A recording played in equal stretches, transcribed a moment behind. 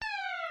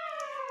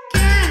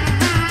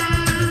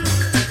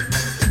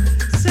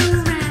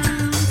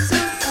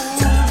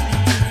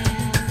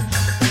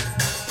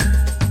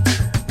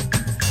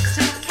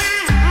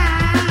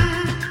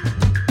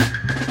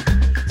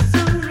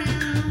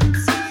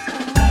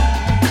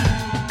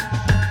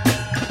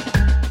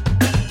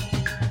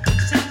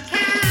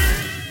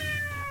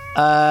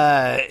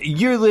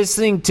You're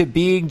listening to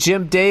Being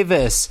Jim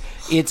Davis.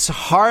 It's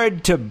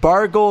hard to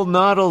bargle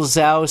Noddle's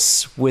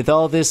with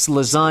all this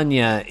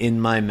lasagna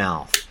in my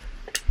mouth.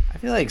 I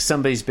feel like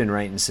somebody's been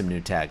writing some new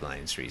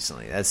taglines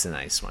recently. That's a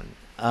nice one.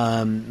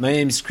 My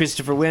name is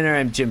Christopher Winter.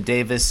 I'm Jim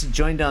Davis,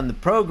 joined on the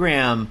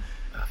program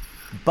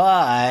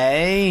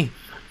by...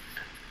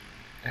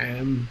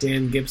 I'm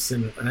Dan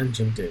Gibson. I'm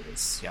Jim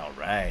Davis. All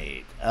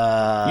right.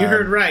 You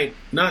heard right.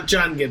 Not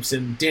John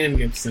Gibson. Dan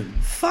Gibson.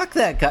 Fuck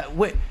that guy.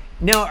 Wait,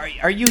 now,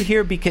 are you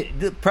here because...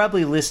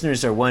 Probably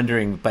listeners are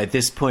wondering by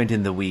this point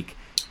in the week,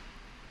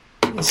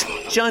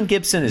 John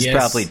Gibson has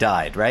probably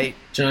died, right?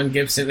 John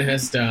Gibson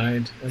has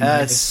died and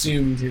has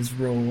assumed his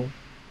role.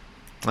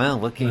 Well,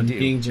 what can you do?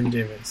 Being Jim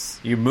Davis.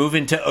 You're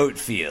moving to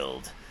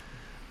Oatfield.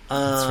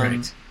 That's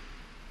right.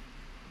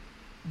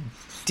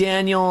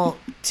 Daniel,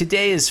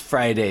 today is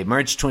Friday,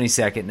 March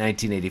 22nd,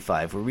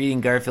 1985. We're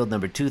reading Garfield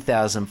number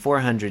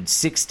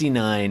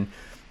 2469,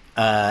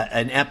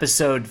 an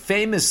episode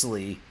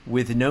famously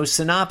with no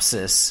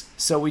synopsis,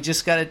 so we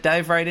just got to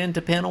dive right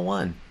into panel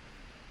one.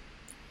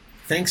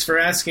 Thanks for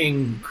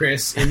asking,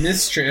 Chris. In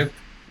this strip,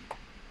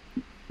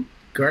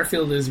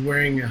 Garfield is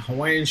wearing a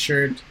Hawaiian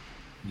shirt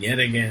yet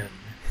again,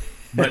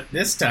 but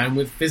this time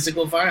with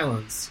physical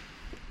violence.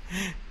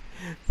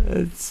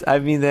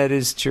 That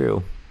is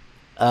true.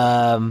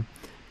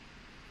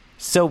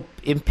 So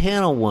in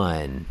panel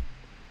one,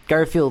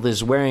 Garfield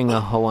is wearing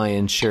a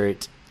Hawaiian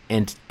shirt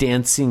and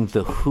dancing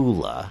the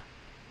hula.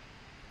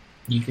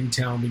 You can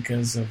tell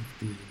because of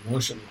the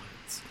motion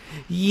lines.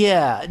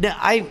 Yeah, no,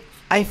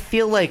 I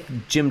feel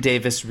like Jim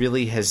Davis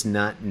really has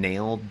not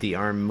nailed the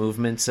arm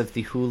movements of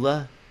the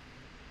hula.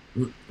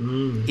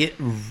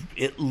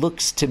 It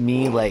looks to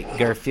me like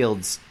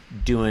Garfield's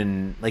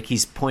doing, like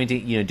he's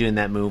pointing, doing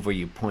that move where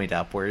you point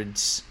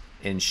upwards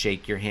and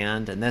shake your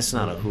hand, and that's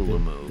not a hula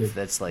move.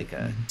 That's like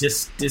a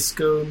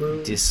disco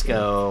move.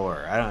 Disco,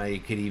 or I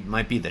don't know. It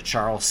might be the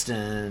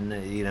Charleston.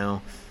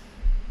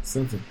 It's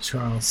not the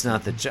Charleston. It's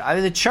not the.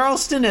 The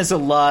Charleston has a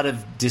lot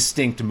of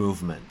distinct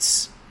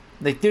movements.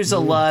 Like there's a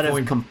lot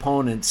of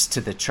components to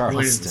the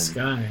Charleston. Point at the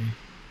sky.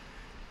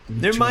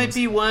 There might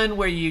be one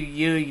where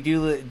you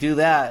do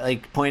that,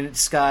 like point at the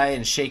sky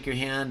and shake your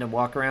hand and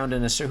walk around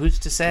in a circle. Who's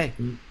to say?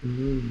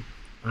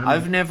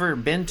 I've never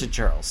been to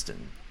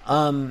Charleston.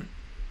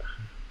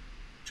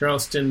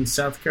 Charleston,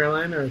 South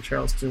Carolina, or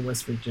Charleston,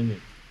 West Virginia?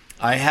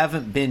 I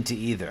haven't been to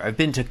either. I've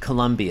been to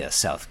Columbia,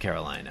 South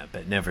Carolina,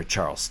 but never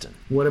Charleston.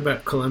 What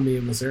about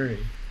Columbia, Missouri?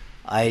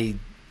 I'm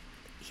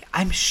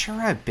sure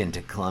I've been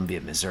to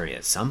Columbia, Missouri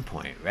at some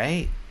point,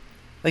 right?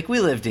 Like we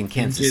lived in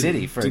Kansas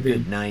City for a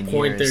good 9 years.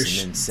 Point their and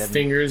then 7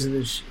 fingers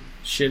and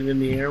shit in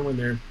the air when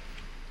they're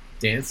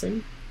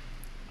dancing?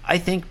 I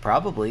think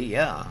probably,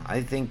 yeah.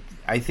 I think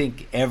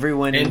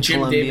everyone in Jim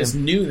Columbia... Davis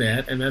knew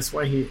that, and that's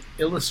why he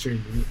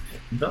illustrated it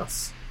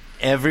thus.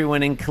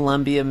 Everyone in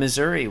Columbia,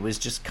 Missouri was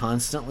just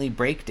constantly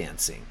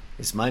breakdancing,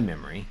 is my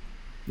memory.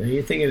 Now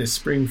you're thinking of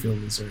Springfield,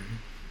 Missouri.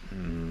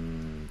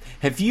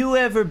 Have you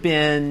ever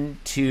been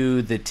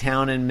to the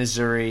town in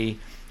Missouri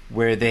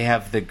where they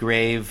have the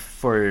grave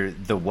for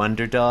the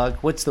Wonder Dog?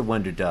 What's the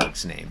Wonder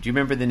Dog's name? Do you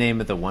remember the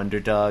name of the Wonder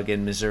Dog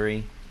in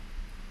Missouri?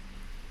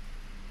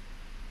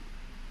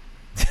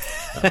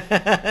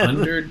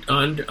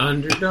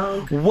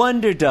 Underdog?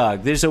 Wonder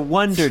Dog. There's a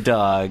Wonder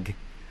Dog.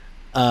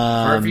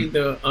 Harvey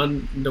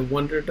the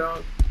Wonder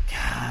Dog?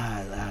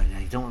 God,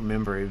 I don't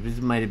remember.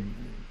 It might have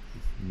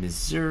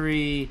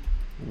Missouri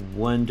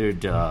Wonder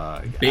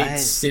Dog. Big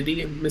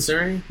City,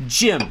 Missouri?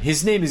 Jim.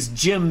 His name is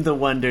Jim the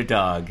Wonder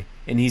Dog,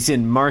 and he's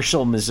in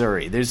Marshall,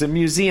 Missouri. There's a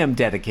museum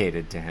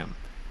dedicated to him.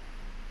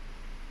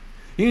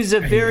 He's a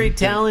very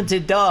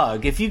talented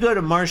dog. If you go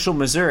to Marshall,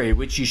 Missouri,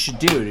 which you should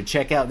do to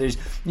check out,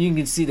 you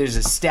can see there's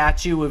a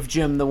statue of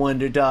Jim the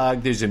Wonder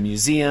Dog. There's a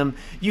museum.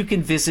 You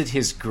can visit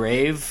his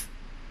grave.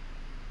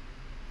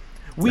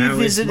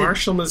 Is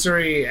Marshall,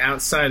 Missouri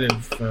outside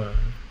of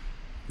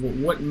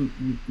what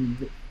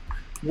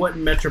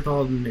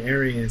metropolitan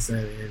area is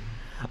that in?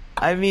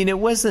 I mean, it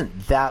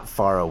wasn't that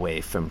far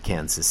away from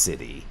Kansas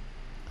City.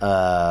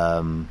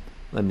 Let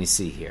me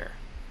see here.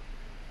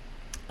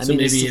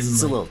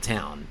 It's a little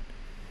town.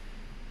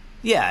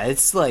 Yeah,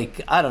 it's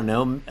like, I don't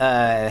know,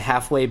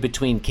 halfway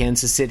between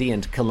Kansas City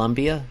and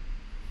Columbia.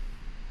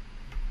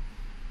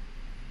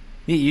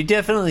 You're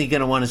definitely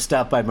going to want to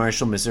stop by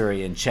Marshall,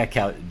 Missouri and check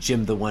out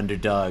Jim the Wonder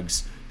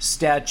Dog's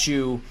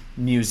statue,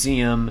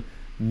 museum,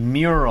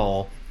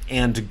 mural,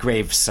 and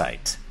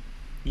gravesite.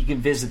 You can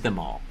visit them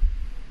all.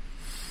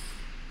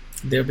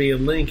 There'll be a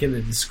link in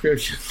the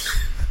description.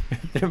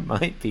 There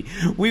might be.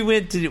 We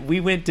went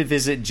to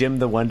visit Jim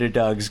the Wonder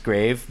Dog's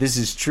grave. This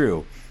is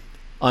true.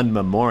 On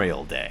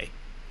Memorial Day.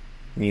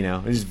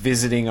 Just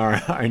visiting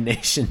our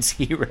nation's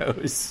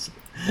heroes.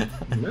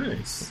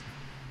 Nice.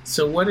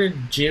 So what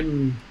did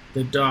Jim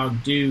the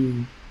dog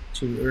do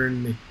to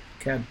earn the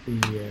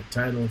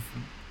title?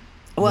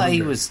 Well,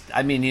 he was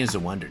a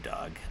wonder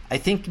dog. I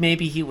think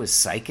maybe he was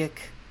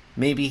psychic.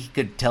 Maybe he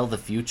could tell the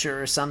future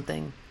or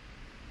something.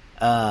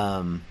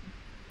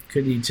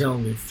 Could he tell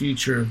the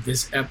future of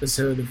this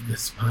episode of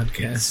this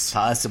podcast? It's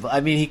possible. I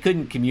mean, he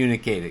couldn't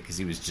communicate it because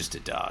he was just a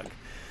dog.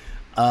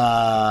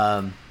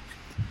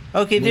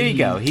 Okay, there you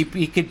go. He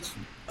could.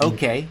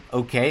 Okay.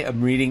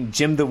 I'm reading.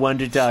 Jim the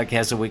Wonder Dog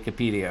has a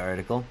Wikipedia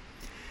article.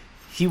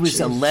 He was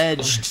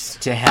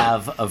alleged to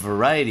have a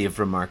variety of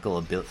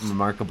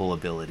remarkable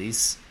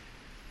abilities.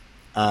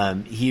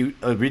 He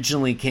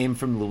originally came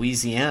from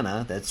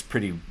Louisiana. That's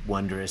pretty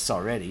wondrous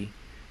already.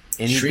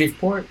 And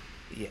Shreveport?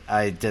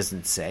 It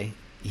doesn't say.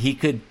 He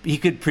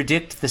could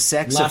predict the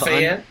sex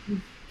Lafayette?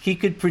 He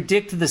could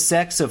predict the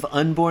sex of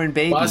unborn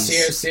babies.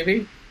 Bossier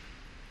City?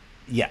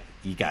 Yeah,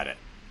 you got it.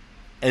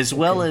 As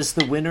well as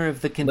the winner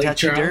of the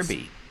Kentucky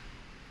Derby.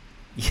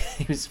 Yeah,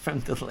 he was from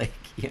the lake,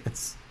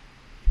 yes.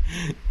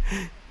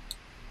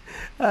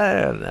 I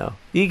don't know.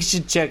 You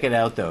should check it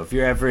out though. If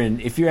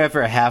you're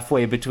ever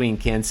halfway between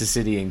Kansas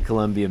City and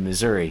Columbia,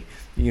 Missouri,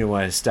 you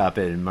want to stop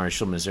in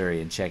Marshall,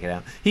 Missouri, and check it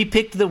out. He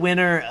picked the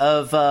winner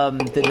of the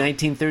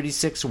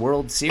 1936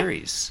 World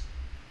Series.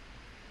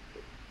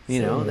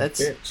 You know, it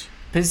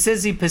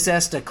says he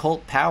possessed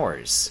occult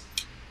powers.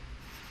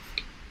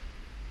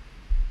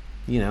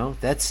 You know,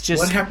 that's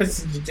just... What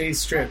happens in today's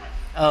strip?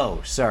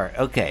 Oh, sorry.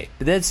 Okay.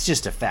 But that's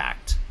just a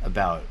fact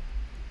about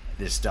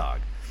this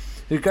dog.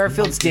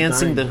 Garfield's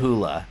dancing the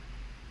hula.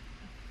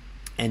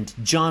 And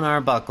John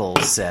Arbuckle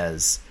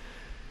says,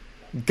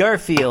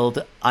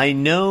 Garfield, I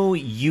know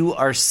you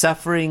are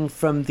suffering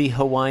from the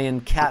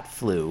Hawaiian cat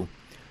flu,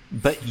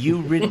 but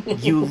you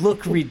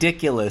look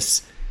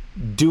ridiculous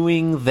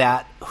doing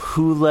that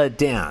hula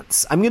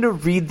dance. I'm going to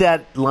read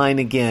that line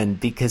again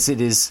because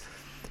it is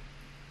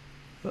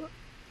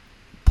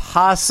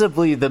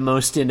possibly the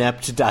most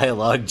inept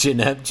dialogue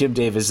Jim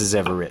Davis has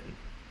ever written.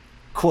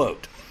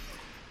 Quote,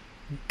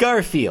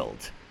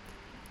 Garfield,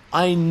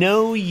 I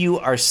know you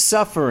are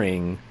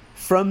suffering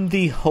from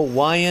the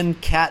Hawaiian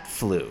cat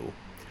flu,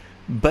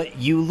 but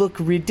you look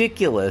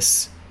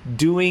ridiculous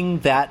doing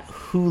that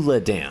hula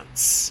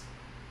dance.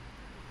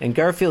 And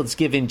Garfield's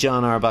giving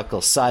John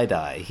Arbuckle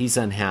side-eye. He's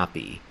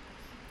unhappy.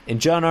 And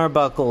John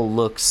Arbuckle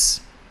looks,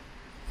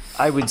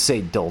 I would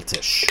say,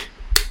 doltish.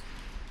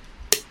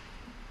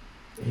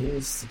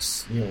 He's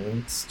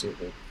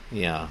stupid.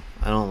 Yeah,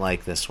 I don't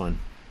like this one.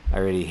 I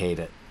already hate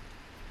it.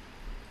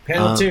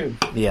 Panel 2.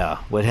 Yeah,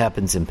 what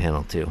happens in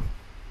panel 2?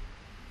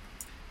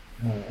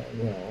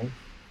 Well,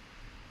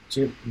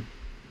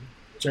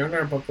 John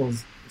Arbuckle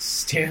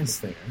stands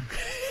there.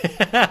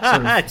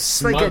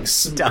 Sort of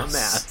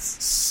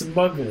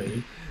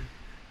smugly,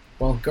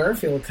 while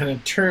Garfield kind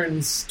of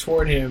turns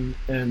toward him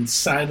and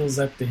sidles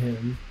up to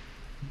him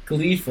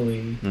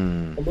gleefully,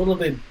 a little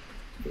bit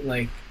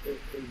like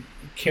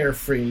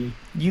carefree.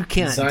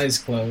 His eyes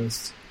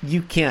closed.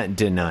 You can't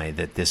deny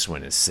that this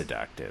one is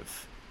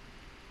seductive.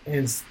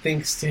 And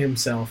thinks to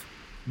himself,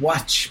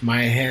 watch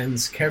my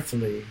hands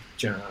carefully,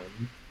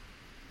 John.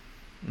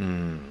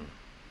 And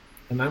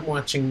I'm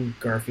watching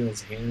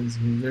Garfield's hands,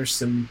 and there's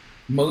some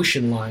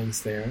motion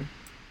lines there.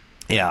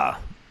 Yeah.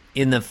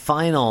 In the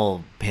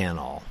final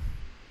panel,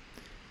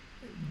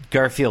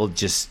 Garfield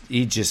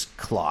just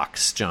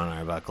clocks John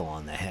Arbuckle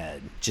on the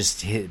head.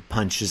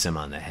 Punches him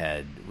on the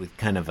head with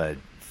kind of a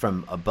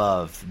from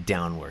above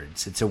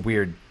downwards. It's a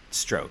weird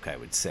stroke, I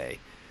would say.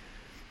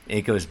 And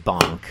it goes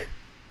bonk.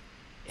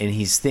 And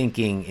he's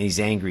thinking, he's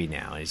angry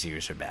now, his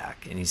ears are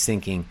back, and he's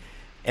thinking,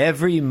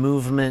 every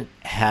movement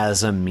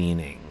has a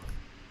meaning.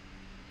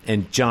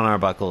 And John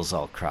Arbuckle's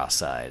all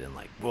cross-eyed and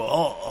like,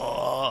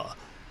 whoa.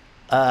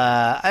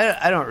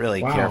 I don't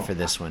really care for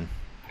this one.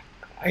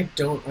 I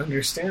don't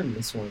understand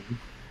this one.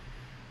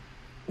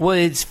 Well,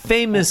 it's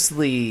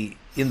famously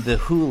in the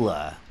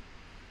hula,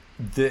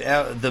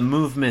 the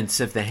movements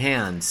of the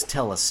hands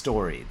tell a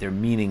story. They're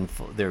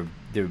meaningful. They're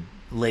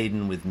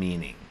laden with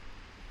meaning.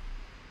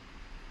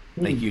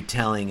 Like you're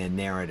telling a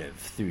narrative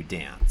through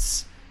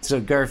dance.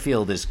 So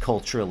Garfield is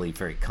culturally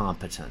very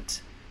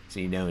competent. So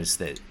he knows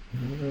that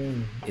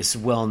it's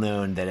well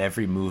known that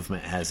every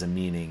movement has a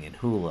meaning in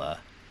hula.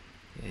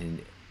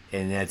 And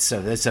that's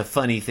a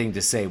funny thing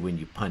to say when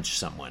you punch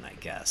someone, I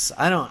guess.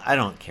 I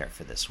don't care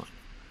for this one.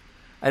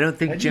 I don't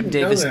think Jim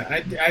Davis.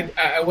 I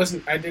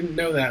didn't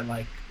know that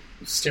like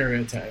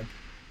stereotype.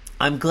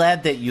 I'm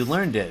glad that you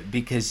learned it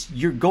because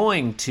you're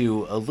going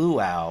to a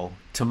luau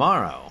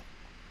tomorrow.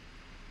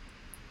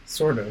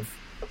 Sort of.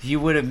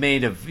 You would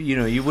have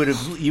you would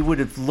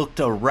have looked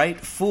a right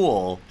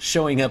fool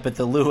showing up at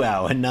the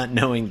luau and not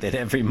knowing that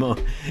every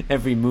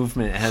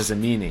movement has a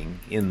meaning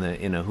in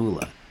a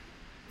hula.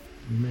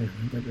 Man,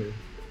 I better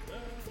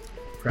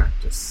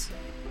practice.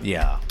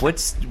 Yeah.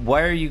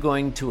 Why are you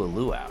going to a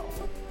luau?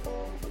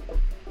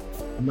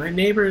 My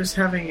neighbor is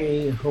having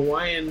a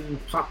Hawaiian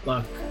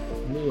potluck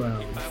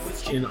luau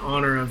in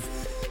honor of.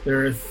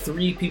 There are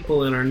 3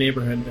 people in our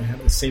neighborhood that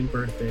have the same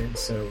birthday,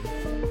 so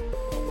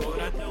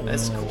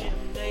that's cool.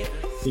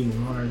 Being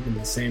honored in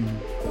the same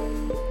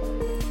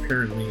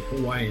apparently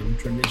Hawaiian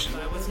tradition.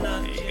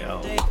 There you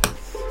go.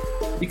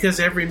 Because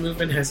every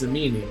movement has a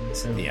meaning.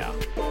 So yeah.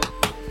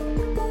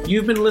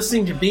 You've been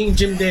listening to Being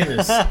Jim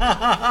Davis.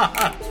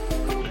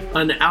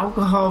 An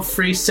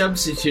alcohol-free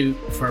substitute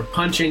for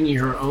punching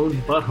your own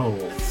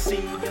butthole.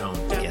 I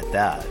don't get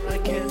that.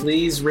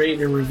 Please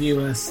rate and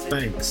review us.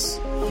 Thanks.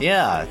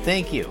 Yeah,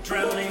 thank you.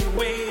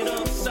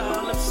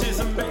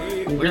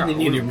 We really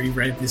need to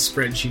rewrite this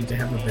spreadsheet to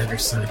have a better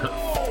sign-up.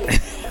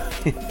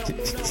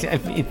 I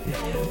mean,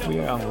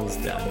 we're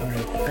almost done. All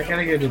right, I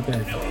gotta go to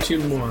bed. 2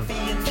 more.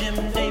 Jim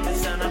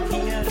Davis, and I'm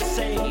here to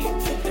say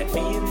that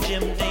being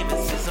Jim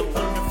Davis is a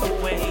wonderful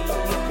way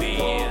to be.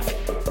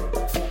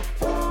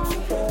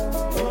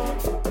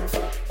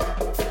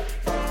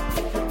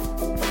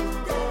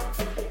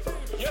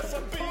 Yes,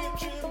 I'm being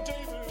Jim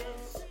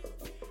Davis.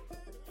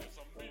 Yes,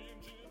 I'm being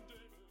Jim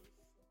Davis.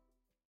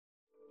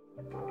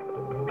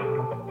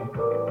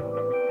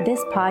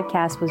 This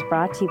podcast was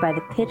brought to you by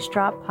the Pitch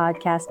Drop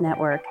Podcast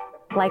Network.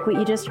 Like what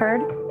you just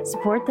heard?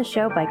 Support the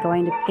show by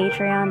going to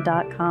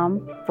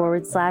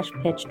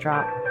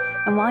patreon.com/pitchdrop.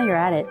 And while you're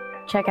at it,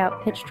 check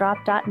out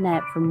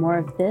pitchdrop.net for more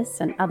of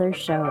this and other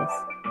shows.